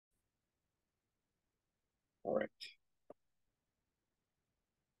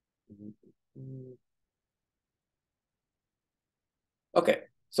Okay,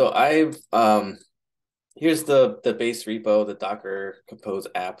 so I've here's the base repo, the Docker Compose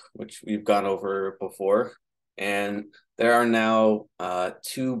app, which we've gone over before, and there are now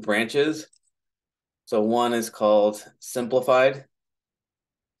two branches. So one is called simplified.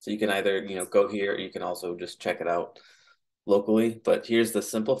 So you can either go here, or you can also just check it out locally. But here's the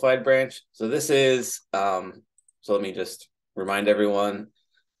simplified branch. So this is so let me just remind everyone.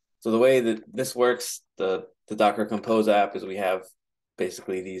 So the way that this works, the Docker Compose app is we have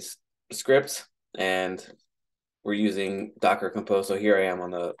basically these scripts, and we're using Docker Compose. So here I am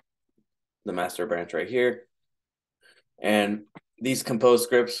on the master branch right here. And these Compose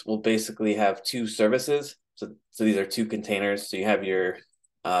scripts will basically have two services. So these are two containers. So you have your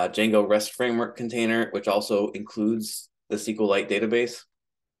Django REST framework container, which also includes the SQLite database.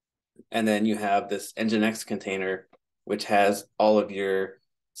 And then you have this Nginx container, which has all of your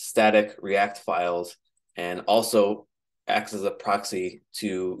static React files and also acts as a proxy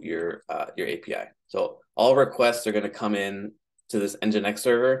to your API. So all requests are going to come in to this Nginx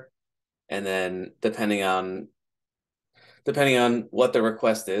server, and then depending on what the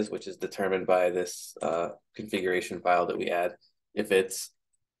request is, which is determined by this configuration file that we add, if it's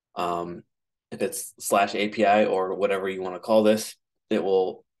 /API or whatever you want to call this, it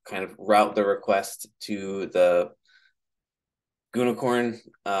will kind of route the request to the Gunicorn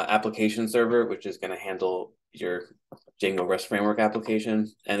application server, which is going to handle your Django REST framework application.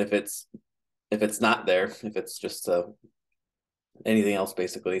 And if it's not there, if it's just anything else,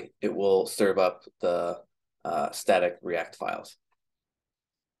 basically, it will serve up the static React files.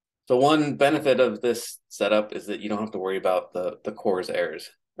 So one benefit of this setup is that you don't have to worry about the CORS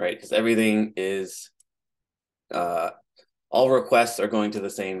errors, right? Because everything is all requests are going to the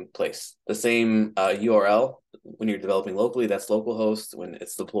same place, the same URL. When you're developing locally, that's localhost. When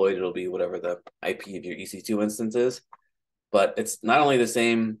it's deployed, it'll be whatever the IP of your EC2 instance is. But it's not only the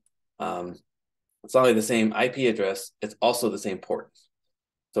same, it's not only the same IP address, it's also the same port.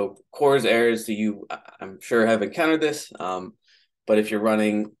 So CORS errors, so you, I'm sure, have encountered this. But if you're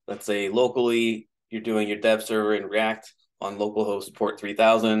running, let's say locally, you're doing your dev server in React on localhost port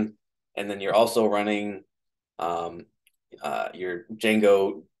 3000, and then you're also running your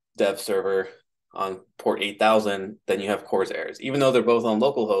Django dev server on port 8000, then you have CORS errors. Even though they're both on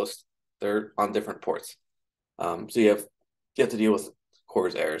localhost, they're on different ports. So you have to deal with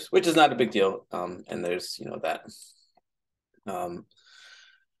CORS errors, which is not a big deal. And there's that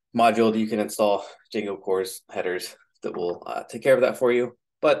module that you can install, Django CORS headers, that will take care of that for you.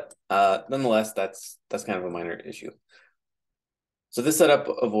 But nonetheless, that's kind of a minor issue. So this setup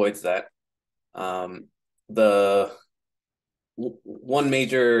avoids that. The one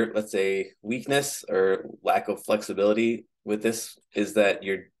major, let's say, weakness or lack of flexibility with this is that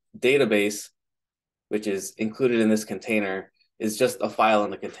your database, which is included in this container, is just a file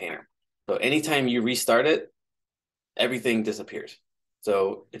in the container. So anytime you restart it, everything disappears.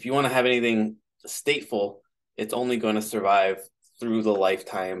 So if you want to have anything stateful, it's only going to survive through the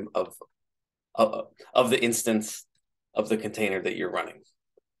lifetime of the instance of the container that you're running.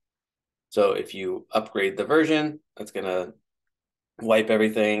 So if you upgrade the version, that's going to wipe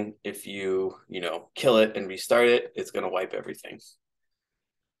everything. If you kill it and restart it, it's going to wipe everything.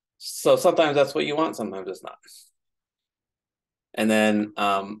 So sometimes that's what you want, sometimes it's not. And then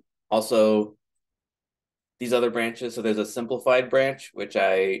also these other branches. So there's a simplified branch, which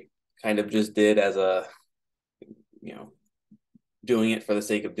I kind of just did as a doing it for the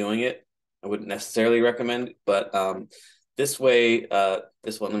sake of doing it. I wouldn't necessarily recommend, but this way,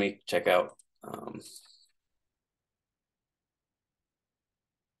 this one, let me check out.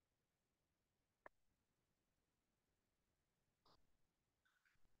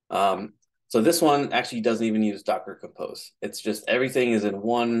 So this one actually doesn't even use Docker Compose. It's just everything is in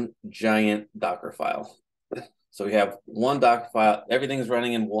one giant Docker file. So we have one Docker file, everything's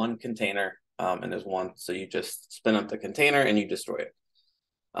running in one container, and there's one. So you just spin up the container and you destroy it.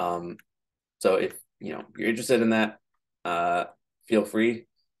 So if you're interested in that, feel free.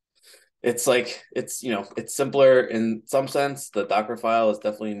 It's it's simpler in some sense. The Docker file is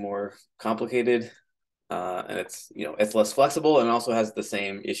definitely more complicated. And it's less flexible, and also has the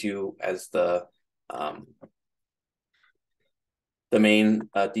same issue as the main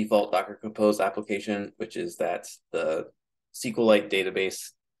default Docker Compose application, which is that the SQLite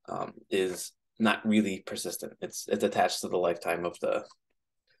database is not really persistent. It's attached to the lifetime of the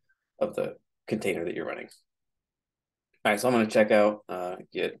container that you're running. All right, so I'm going to check out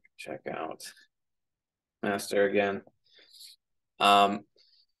git check out master again.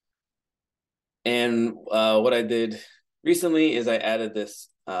 And what I did recently is I added this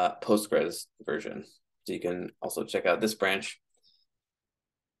Postgres version. So you can also check out this branch.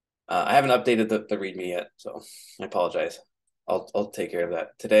 I haven't updated the README yet, so I apologize. I'll take care of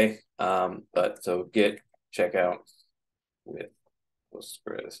that today. But so git checkout with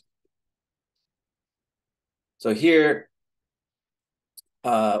Postgres. So here,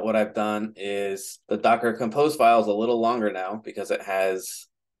 what I've done is the Docker compose file is a little longer now because it has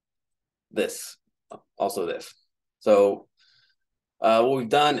this, also this. So what we've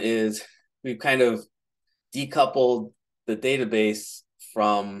done is we've kind of decoupled the database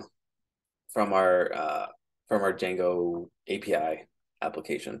from our Django API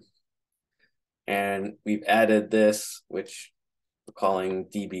application, and we've added this, which we're calling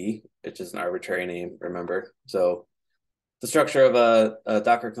DB, which is an arbitrary name. Remember, so the structure of a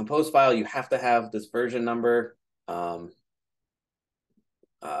Docker compose file, you have to have this version number. I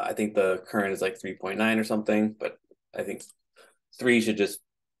think the current is like 3.9 or something, but I think 3 should just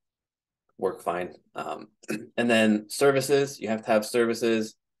work fine. And then services, you have to have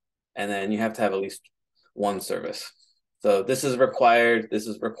services, and then you have to have at least one service. So this is required,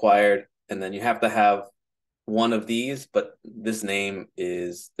 and then you have to have one of these, but this name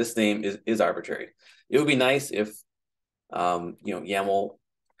is arbitrary. It would be nice if the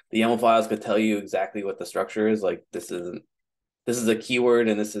YAML files could tell you exactly what the structure is. Like this is a keyword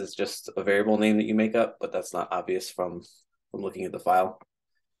and this is just a variable name that you make up, but that's not obvious from looking at the file.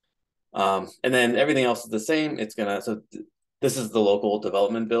 And then everything else is the same. This is the local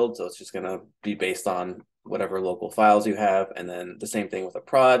development build, so it's just gonna be based on whatever local files you have. And then the same thing with a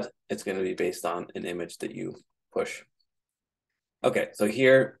prod, it's gonna be based on an image that you push. Okay, so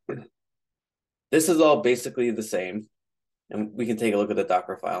here, this is all basically the same. And we can take a look at the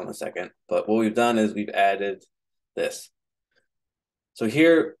Docker file in a second. But what we've done is we've added this. So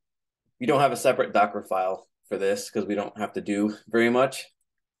here, we don't have a separate Docker file for this because we don't have to do very much.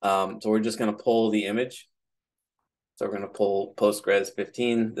 So we're just going to pull the image. So we're going to pull Postgres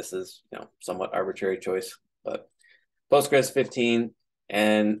 15. This is somewhat arbitrary choice, but Postgres 15.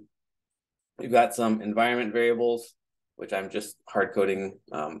 And we've got some environment variables, which I'm just hard coding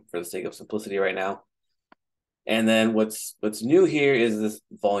for the sake of simplicity right now. And then what's new here is this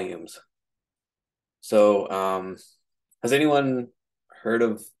volumes. So has anyone heard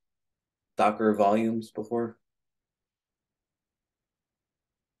of Docker volumes before?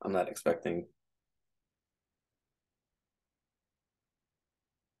 I'm not expecting.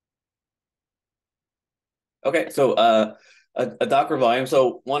 Okay, so a Docker volume.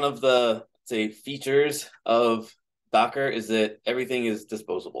 So one of the, say, features of Docker is that everything is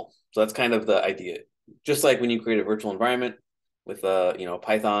disposable. So that's kind of the idea. Just like when you create a virtual environment with a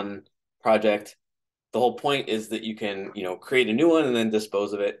Python project, the whole point is that you can create a new one and then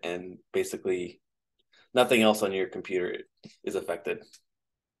dispose of it, and basically nothing else on your computer is affected.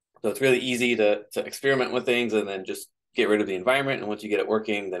 So it's really easy to experiment with things and then just get rid of the environment. And once you get it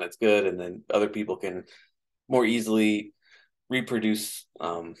working, then it's good, and then other people can more easily reproduce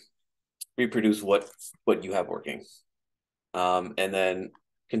what you have working. And then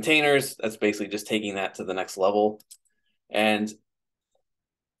containers, that's basically just taking that to the next level. And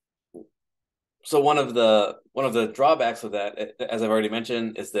so one of the drawbacks of that, as I've already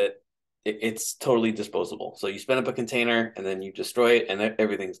mentioned, is that it's totally disposable. So you spin up a container and then you destroy it and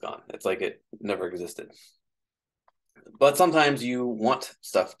everything's gone. It's like it never existed. But sometimes you want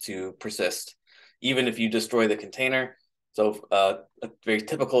stuff to persist, even if you destroy the container. So a very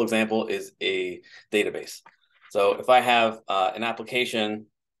typical example is a database. So if I have an application,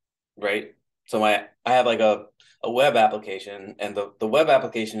 right? So I have like a web application, and the web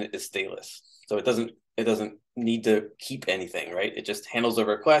application is stateless. So it doesn't need to keep anything, right? It just handles a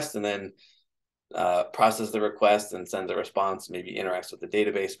request and then processes the request and sends a response, maybe interacts with the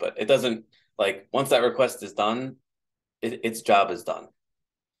database, but it doesn't, like, once that request is done, its job is done.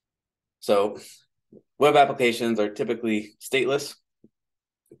 So web applications are typically stateless,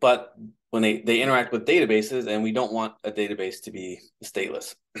 but when they interact with databases, and we don't want a database to be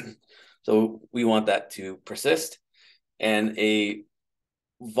stateless. So we want that to persist. And a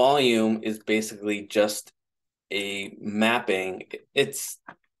volume is basically just a mapping. It's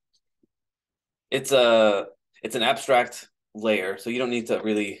an abstract layer, so you don't need to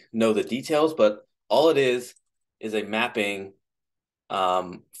really know the details, but all it is a mapping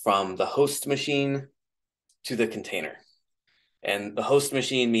from the host machine to the container. And the host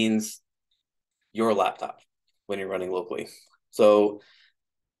machine means your laptop when you're running locally. So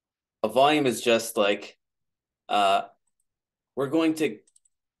a volume is just like, we're going to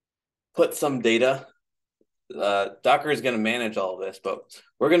put some data. Docker is going to manage all of this, but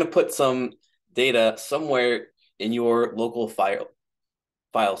we're going to put some data somewhere in your local file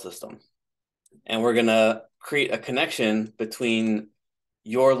system. And we're gonna create a connection between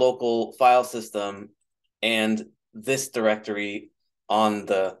your local file system and this directory on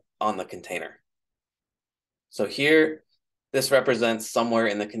the container. So here, this represents somewhere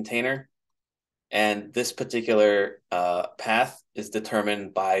in the container, and this particular path is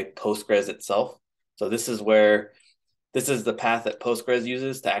determined by Postgres itself. So this is the path that Postgres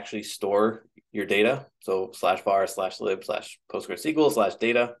uses to actually store your data. So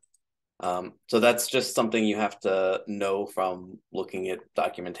 /var/lib/PostgreSQL/data. So that's just something you have to know from looking at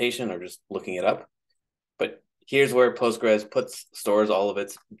documentation or just looking it up. But here's where Postgres stores all of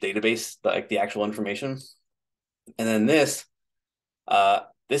its database, like the actual information. And then this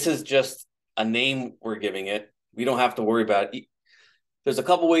is just a name we're giving it. We don't have to worry about it. There's a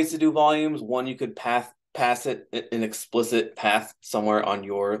couple ways to do volumes. One, you could pass it an explicit path somewhere on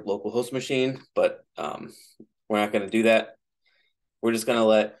your local host machine, but we're not going to do that. We're just going to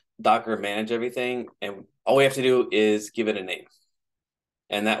let Docker manage everything, and all we have to do is give it a name.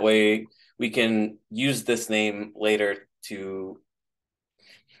 And that way we can use this name later to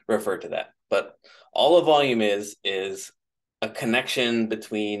refer to that. But all a volume is a connection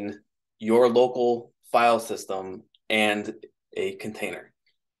between your local file system and a container.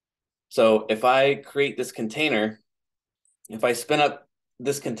 So if I create this container, if I spin up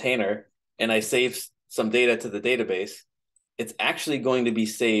this container and I save some data to the database, it's actually going to be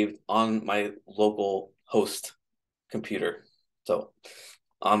saved on my local host computer, so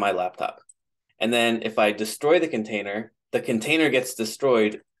on my laptop. And then if I destroy the container gets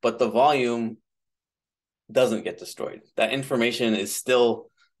destroyed, but the volume doesn't get destroyed. That information is still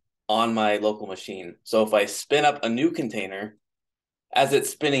on my local machine. So if I spin up a new container, as it's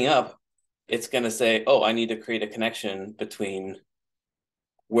spinning up, it's going to say, oh, I need to create a connection between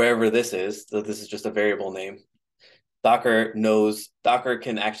wherever this is. So this is just a variable name. Docker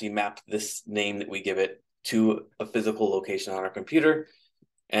can actually map this name that we give it to a physical location on our computer.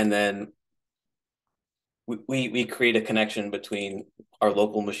 And then we create a connection between our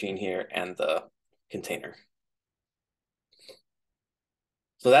local machine here and the container.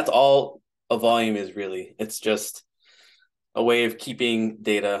 So that's all a volume is really. It's just a way of keeping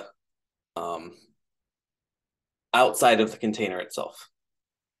data outside of the container itself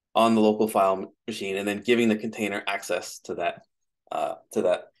on the local file machine, and then giving the container access to that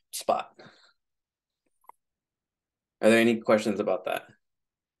spot. Are there any questions about that?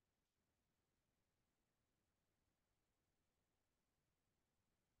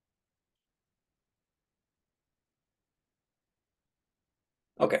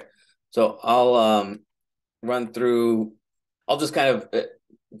 Okay, so I'll run through. I'll just kind of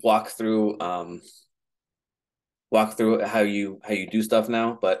walk through how you do stuff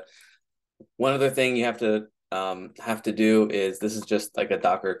now. But one other thing you have to do is, this is just like a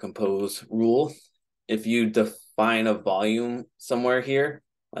Docker compose rule. If you define a volume somewhere here,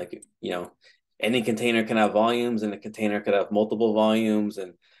 like, any container can have volumes, and a container could have multiple volumes,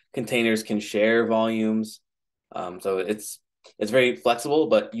 and containers can share volumes. So it's very flexible,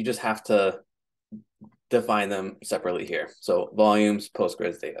 but you just have to define them separately here. So volumes,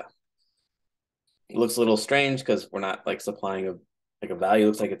 Postgres data. It looks a little strange because we're not like supplying a value. It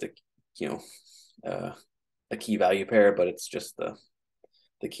looks like it's a key value pair, but it's just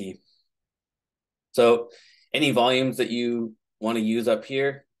the key. So any volumes that you want to use up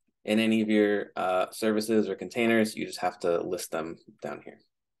here in any of your services or containers, you just have to list them down here.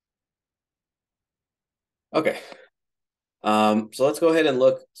 Okay. So let's go ahead and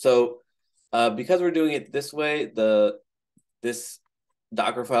look. So because we're doing it this way, this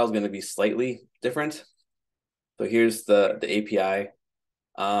Docker file is going to be slightly different. So here's the API,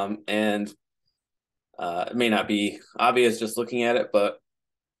 and it may not be obvious just looking at it, but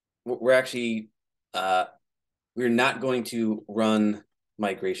we're actually we're not going to run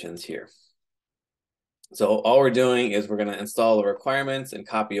migrations here. So all we're doing is we're going to install the requirements and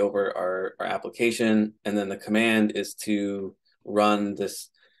copy over our application, and then the command is to run this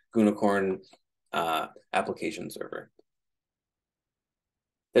Gunicorn application server.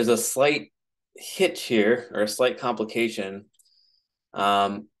 There's a slight hitch here, or a slight complication.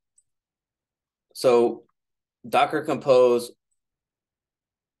 So Docker Compose,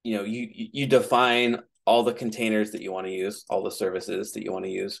 you define all the containers that you want to use, all the services that you want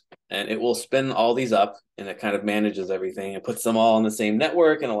to use, and it will spin all these up, and it kind of manages everything. It puts them all on the same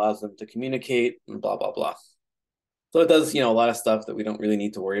network and allows them to communicate and blah, blah, blah. So it does, a lot of stuff that we don't really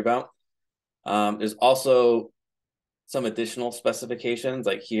need to worry about. There's also some additional specifications,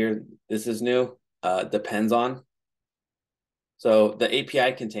 like here, this is new, depends on. So the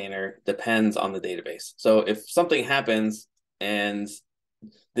API container depends on the database. So if something happens and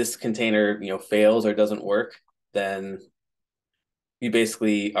this container, fails or doesn't work, then we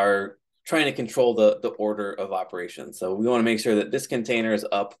basically are trying to control the order of operations. So we want to make sure that this container is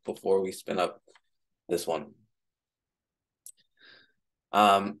up before we spin up this one.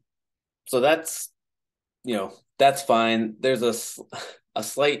 So that's fine. There's a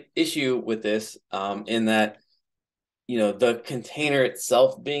slight issue with this in that, the container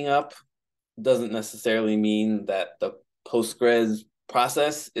itself being up doesn't necessarily mean that the Postgres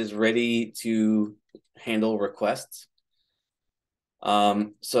process is ready to handle requests.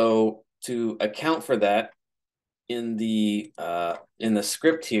 So to account for that, in the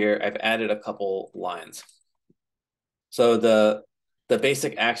script here, I've added a couple lines. So the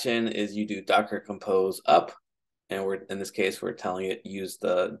basic action is you do Docker compose up, and in this case we're telling it use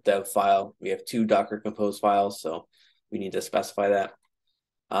the dev file. We have 2 Docker compose files, so we need to specify that.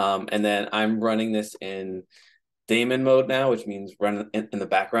 And then I'm running this in daemon mode now, which means run in the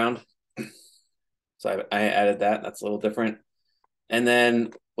background. So I added that. That's a little different. And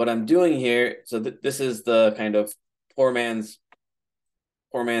then what I'm doing here, so this is the kind of poor man's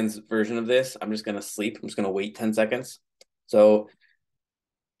version of this. I'm just going to sleep. I'm just going to wait 10 seconds. So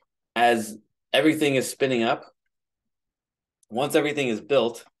as everything is spinning up, once everything is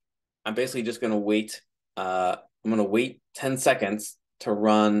built, I'm basically just going to wait. I'm going to wait 10 seconds to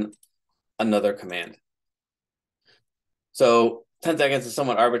run another command. So 10 seconds is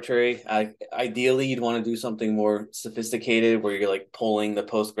somewhat arbitrary. Ideally, you'd want to do something more sophisticated where you're like pulling the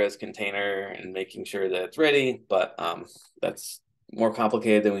Postgres container and making sure that it's ready, but that's more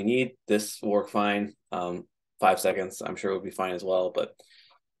complicated than we need. This will work fine. 5 seconds, I'm sure it would be fine as well, but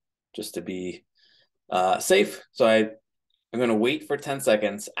just to be safe. So I'm going to wait for 10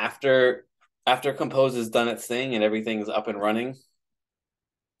 seconds. After compose has done its thing and everything's up and running,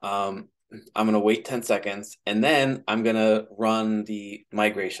 I'm going to wait 10 seconds, and then I'm going to run the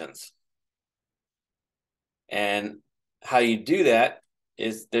migrations. And how you do that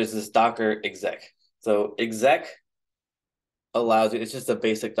is there's this Docker exec. So exec allows you, it's just a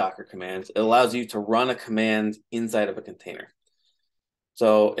basic Docker command. It allows you to run a command inside of a container.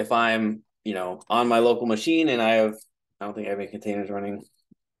 So if I'm, on my local machine and I don't think I have any containers running.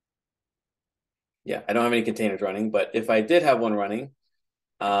 Yeah, I don't have any containers running, but if I did have one running,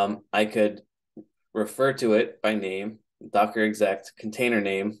 I could refer to it by name, Docker exec container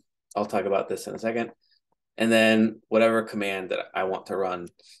name. I'll talk about this in a second. And then whatever command that I want to run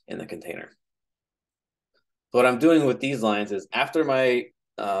in the container. So what I'm doing with these lines is after my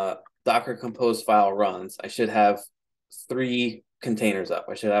Docker compose file runs, I should have 3 containers up.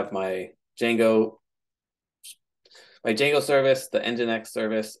 I should have my Django service, the Nginx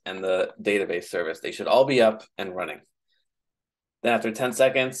service, and the database service. They should all be up and running. Then after 10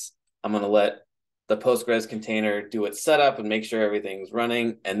 seconds, I'm going to let the Postgres container do its setup and make sure everything's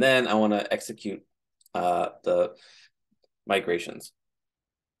running. And then I want to execute the migrations.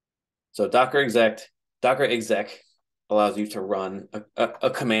 So Docker exec allows you to run a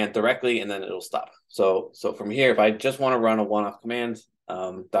command directly, and then it'll stop. So from here, if I just want to run a one-off command,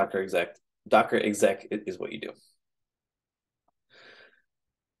 Docker exec is what you do.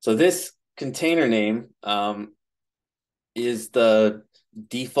 So this container name is the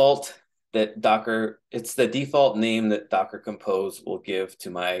default that Docker, it's the default name that Docker Compose will give to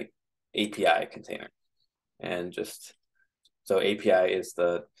my API container. And so API is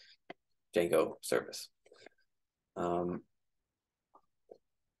the Django service.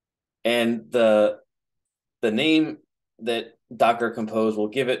 And the name that Docker Compose will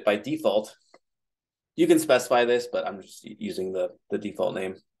give it by default, you can specify this, but I'm just using the default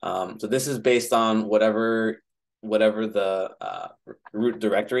name. So this is based on whatever the root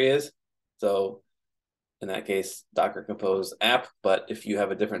directory is. So in that case, Docker Compose app, but if you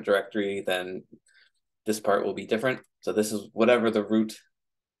have a different directory, then this part will be different. So this is whatever the root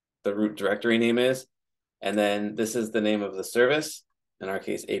directory name is. And then this is the name of the service, in our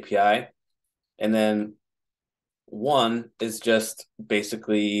case, API. And then 1 is just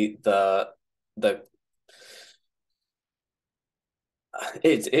basically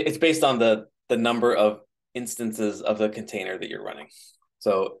it's based on the number of instances of the container that you're running.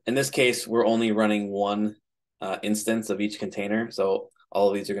 So in this case, we're only running 1 instance of each container. So all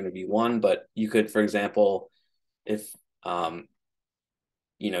of these are going to be 1, but you could, for example, if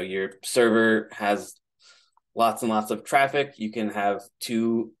your server has lots and lots of traffic, you can have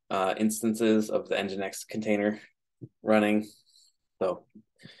 2 instances of the Nginx container running. So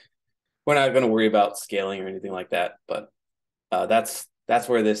we're not going to worry about scaling or anything like that, but that's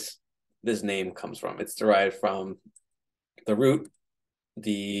where this name comes from. It's derived from the root,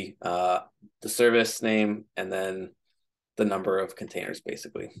 the service name, and then the number of containers,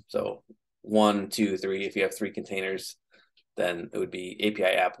 basically. So 1, 2, 3. If you have 3 containers, then it would be API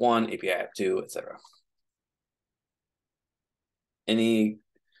app 1, API app 2, etc. Any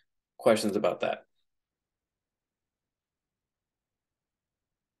questions about that?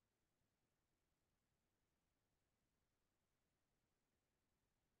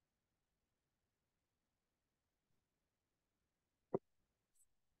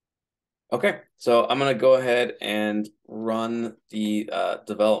 Okay, so I'm gonna go ahead and run the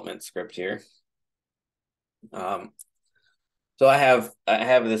development script here. So I have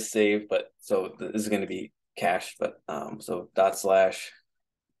this saved, but so this is going to be cached. But so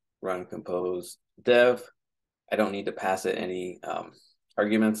 / run compose dev. I don't need to pass it any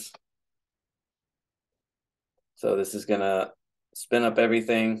arguments. So this is gonna spin up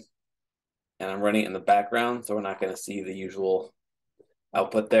everything, and I'm running it in the background, so we're not going to see the usual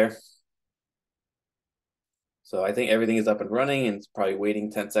output there. So I think everything is up and running, and it's probably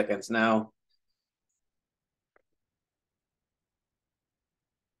waiting 10 seconds now.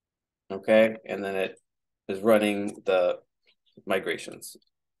 Okay, and then it is running the migrations.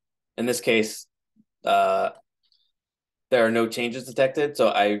 In this case, there are no changes detected. So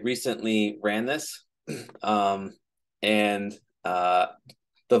I recently ran this, and the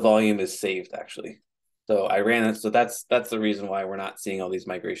volume is saved actually. So I ran it. So that's the reason why we're not seeing all these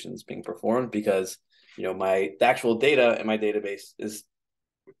migrations being performed, because the actual data in my database is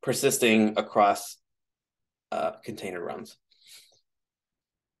persisting across container runs.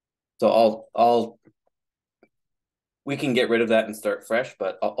 So we can get rid of that and start fresh,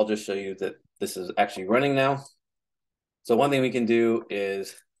 but I'll just show you that this is actually running now. So one thing we can do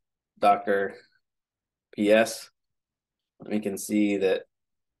is Docker PS. We can see that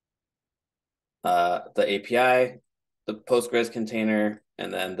the API, the Postgres container,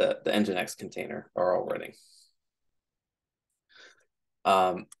 and then the Nginx container are all running.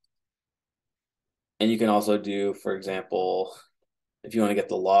 And you can also do, for example, if you want to get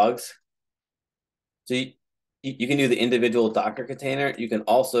the logs. So you can do the individual Docker container. You can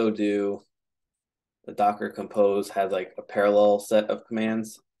also do the Docker compose has like a parallel set of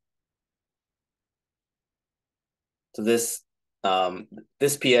commands. So this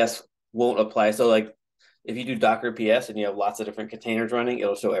PS won't apply. So like if you do Docker PS and you have lots of different containers running,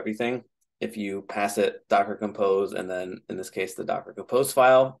 it'll show everything. If you pass it Docker compose and then in this case the Docker compose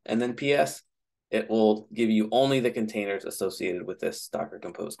file and then PS, it will give you only the containers associated with this Docker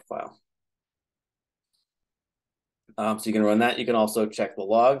compose file. So you can run that. You can also check the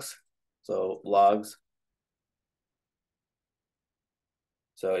logs. So logs.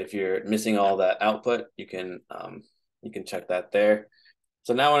 So if you're missing all that output, you can check that there.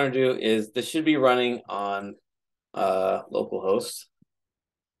 So now what I'm gonna do is this should be running on localhost.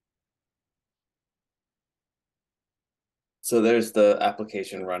 So there's the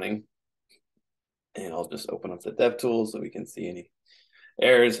application running. And I'll just open up the dev tools so we can see any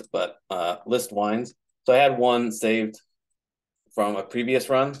errors, but list wines. So I had one saved from a previous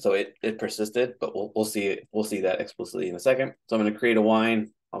run, so it persisted, but we'll see that explicitly in a second. So I'm going to create a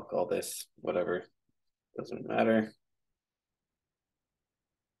wine. I'll call this whatever, doesn't matter.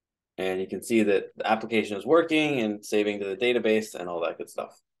 And you can see that the application is working and saving to the database and all that good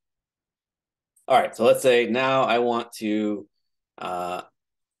stuff. All right, so let's say now I want to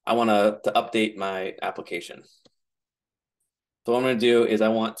update my application. So what I'm going to do is I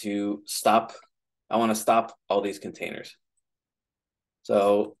want to stop all these containers.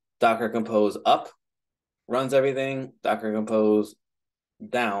 So Docker compose up runs everything. Docker compose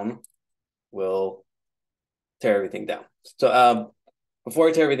down will tear everything down. So before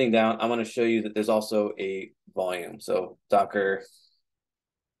I tear everything down, I want to show you that there's also a volume. So Docker,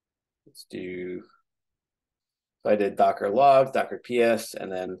 let's do, so I did Docker log, Docker PS,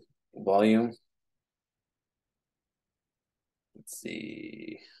 and then volume. Let's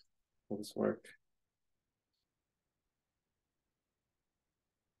see, will this work?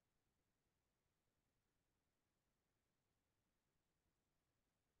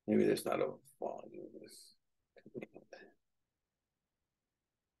 Maybe there's not a volume.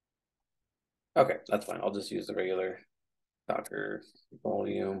 Okay, that's fine. I'll just use the regular Docker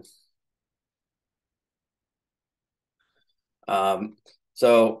volume.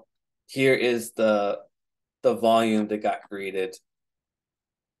 So here is the volume that got created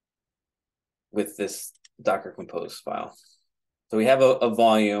with this Docker compose file. So we have a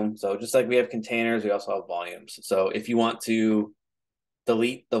volume. So just like we have containers, we also have volumes. So if you want to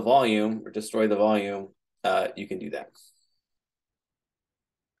delete the volume or destroy the volume, you can do that.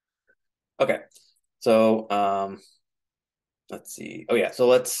 Okay, so let's see. Oh yeah, so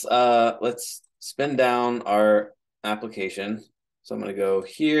let's spin down our application. So I'm gonna go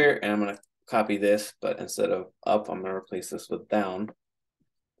here and I'm gonna copy this, but instead of up, I'm gonna replace this with down.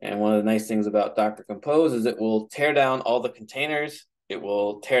 And one of the nice things about Docker Compose is it will tear down all the containers. It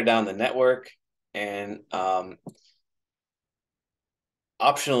will tear down the network, and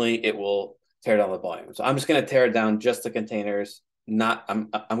optionally, it will tear down the volume. So I'm just going to tear down just the containers. Not I'm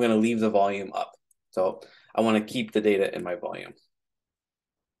going to leave the volume up. So I want to keep the data in my volume.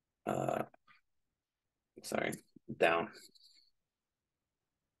 Sorry, down.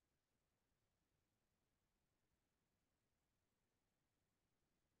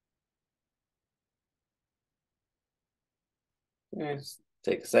 Okay, just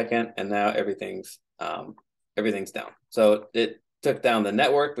take a second, and now everything's down. So it took down the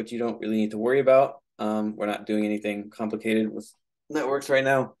network, which you don't really need to worry about. We're not doing anything complicated with networks right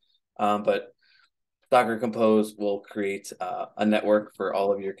now, but Docker Compose will create a network for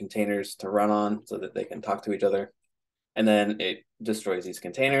all of your containers to run on so that they can talk to each other. And then it destroys these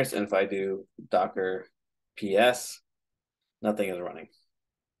containers. And if I do Docker PS, nothing is running.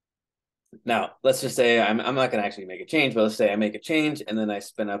 Now, let's just say I'm not going to actually make a change, but let's say I make a change and then I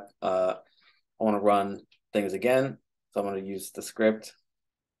spin up, I want to run things again. So I'm going to use the script,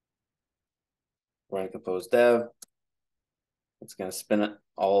 run compose dev. It's going to spin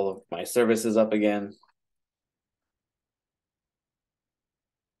all of my services up again.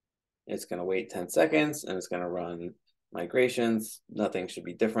 It's going to wait 10 seconds and it's going to run migrations. Nothing should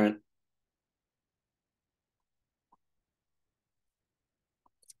be different.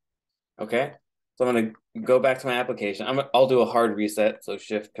 Okay, so I'm going to go back to my application. I'll do a hard reset. So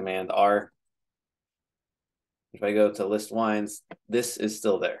Shift Command R. If I go to list wines, this is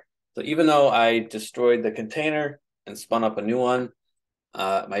still there. So even though I destroyed the container and spun up a new one,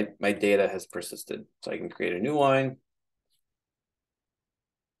 my data has persisted. So I can create a new wine.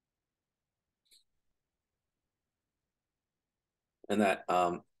 And that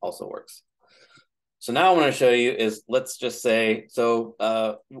also works. So now I'm going to show you is, let's just say, so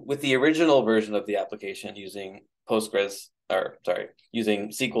with the original version of the application using Postgres, or sorry, using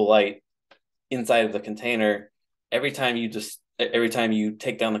SQLite inside of the container, every time you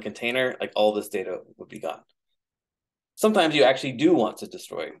take down the container, like all this data would be gone. Sometimes you actually do want to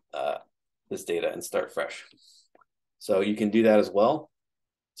destroy this data and start fresh. So you can do that as well.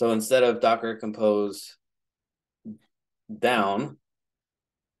 So instead of Docker Compose down,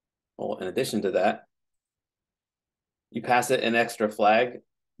 well, in addition to that, you pass it an extra flag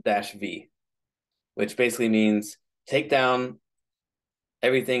 -v, which basically means take down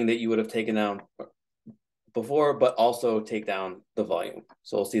everything that you would have taken down before, but also take down the volume.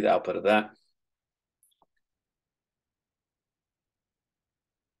 So we'll see the output of that.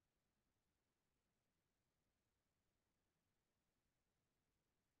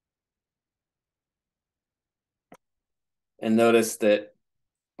 And notice that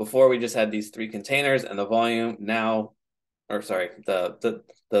before we just had these three containers and the volume. Now, or sorry, the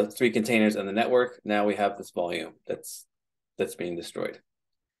three containers and the network. Now we have this volume that's being destroyed.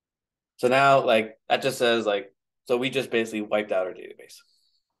 So now, like, that just says, like, so we just basically wiped out our database,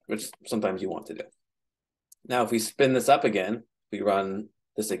 which sometimes you want to do. Now, if we spin this up again, we run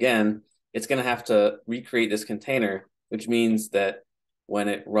this again, it's going to have to recreate this container, which means that when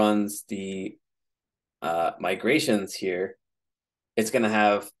it runs the migrations here, it's going to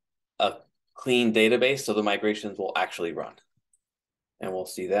have a clean database, so the migrations will actually run. And we'll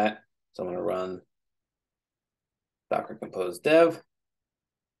see that. So I'm going to run Docker Compose dev.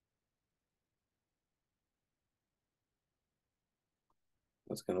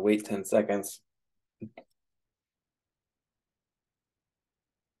 It's going to wait 10 seconds.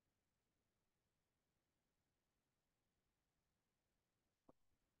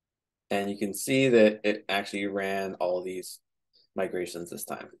 And you can see that it actually ran all of these migrations this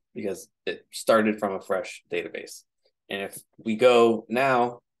time because it started from a fresh database. And if we go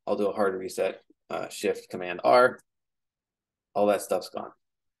now, I'll do a hard reset, Shift Command R, all that stuff's gone.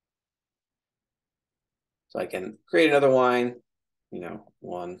 So I can create another wine,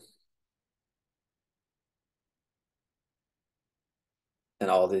 one. And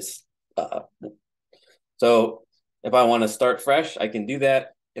all this. So if I want to start fresh, I can do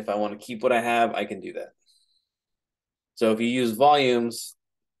that. If I want to keep what I have, I can do that. So if you use volumes,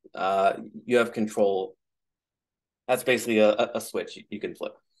 you have control. That's basically a switch you can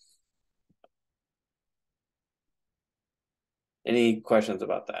flip. Any questions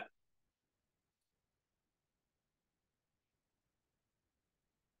about that?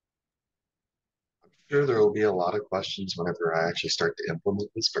 Sure, there will be a lot of questions whenever I actually start to implement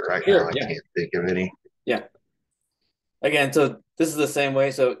this, but right now Sure. I Yeah. can't think of any. Yeah. again, so this is the same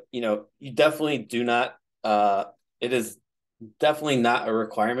way. So, you definitely do not, it is definitely not a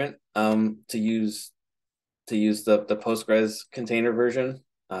requirement to use the Postgres container version.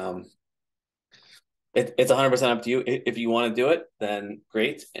 It's 100% up to you. If you want to do it, then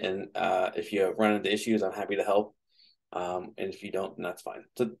great. And if you run into issues, I'm happy to help. And if you don't, then that's fine.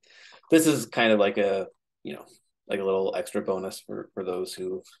 So this is kind of like like a little extra bonus for those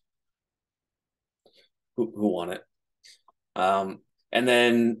who want it. And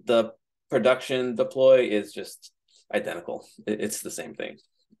then the production deploy is just identical. It's the same thing.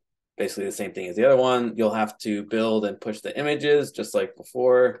 Basically the same thing as the other one. You'll have to build and push the images just like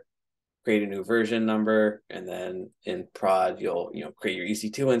before, create a new version number, and then in prod, you'll create your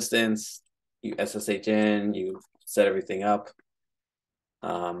EC2 instance, you SSH in, you set everything up,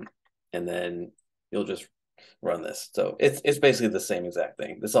 and then you'll just run this. So it's basically the same exact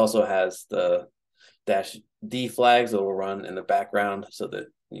thing. This also has the -d flags that will run in the background so that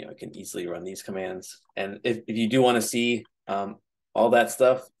it can easily run these commands. And if you do want to see all that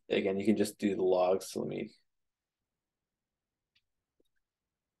stuff, again, you can just do the logs. So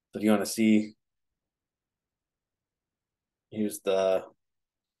if you want to see, here's the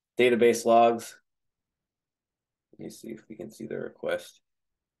database logs. Let me see if we can see the request.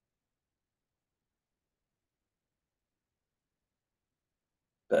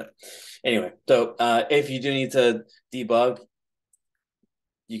 But anyway, so if you do need to debug,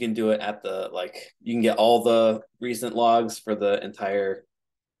 you can do it at you can get all the recent logs for the entire,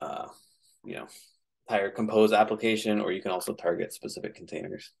 uh, you know, entire compose application, or you can also target specific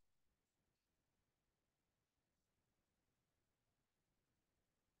containers.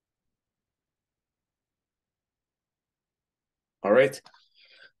 All right.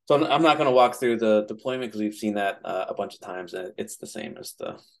 So I'm not going to walk through the deployment because we've seen that a bunch of times, and it's the same as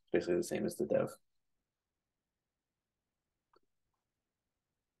basically the same as the dev.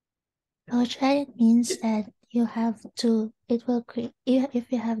 It means that you have to, it will create,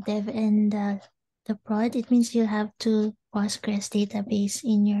 if you have dev and the prod, it means you have to Postgres database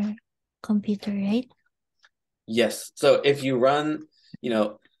in your computer, right? Yes. So if you run,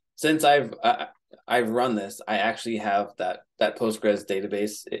 since I've run this, I actually have that Postgres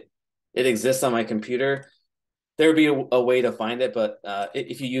database. It exists on my computer. There would be a way to find it, but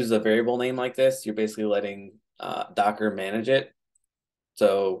if you use a variable name like this, you're basically letting Docker manage it.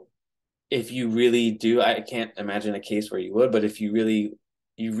 So if you really do, I can't imagine a case where you would, but if you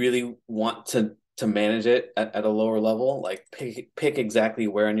really want to manage it at a lower level, like pick exactly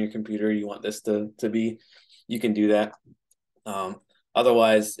where on your computer you want this to be, you can do that.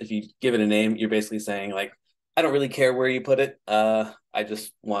 Otherwise, if you give it a name, you're basically saying like, I don't really care where you put it. I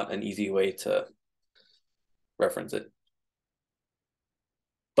just want an easy way to reference it.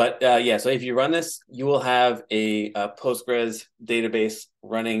 But yeah, so if you run this, you will have a Postgres database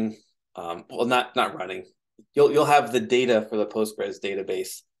running. Well, not running. You'll have the data for the Postgres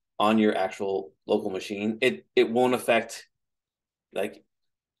database on your actual local machine. It won't affect like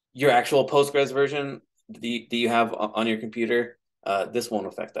your actual Postgres version that you have on your computer. This won't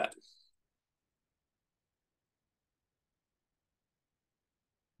affect that.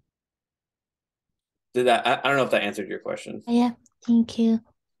 I don't know if that answered your question. Yeah, thank you.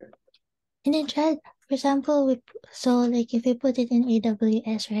 And then Chad, for example, so like if we put it in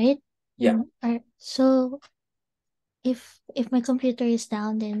AWS, right? Yeah. So if my computer is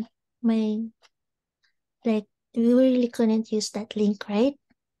down, then my like we really couldn't use that link, right?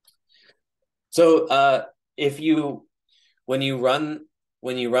 So if you when you run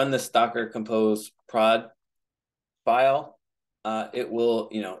this Docker compose prod file, it will,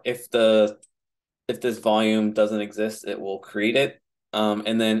 if this volume doesn't exist, it will create it.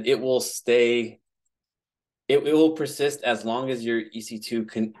 And then it will stay, it will persist as long as your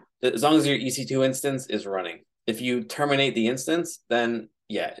EC2 as long as your EC2 instance is running. If you terminate the instance, then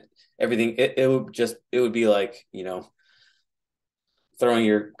yeah, everything, it would be like, throwing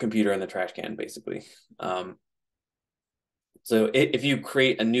your computer in the trash can, basically. So if you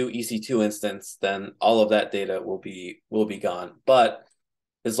create a new EC2 instance, then all of that data will be gone. But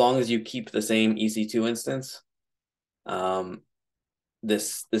as long as you keep the same EC2 instance,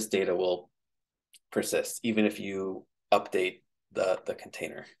 this data will persist even if you update the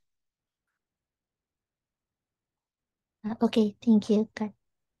container. Okay, thank you. Got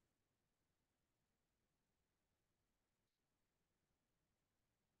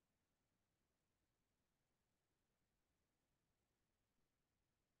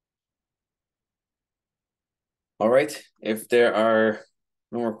All right. If there are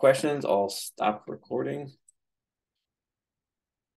no more questions, I'll stop recording.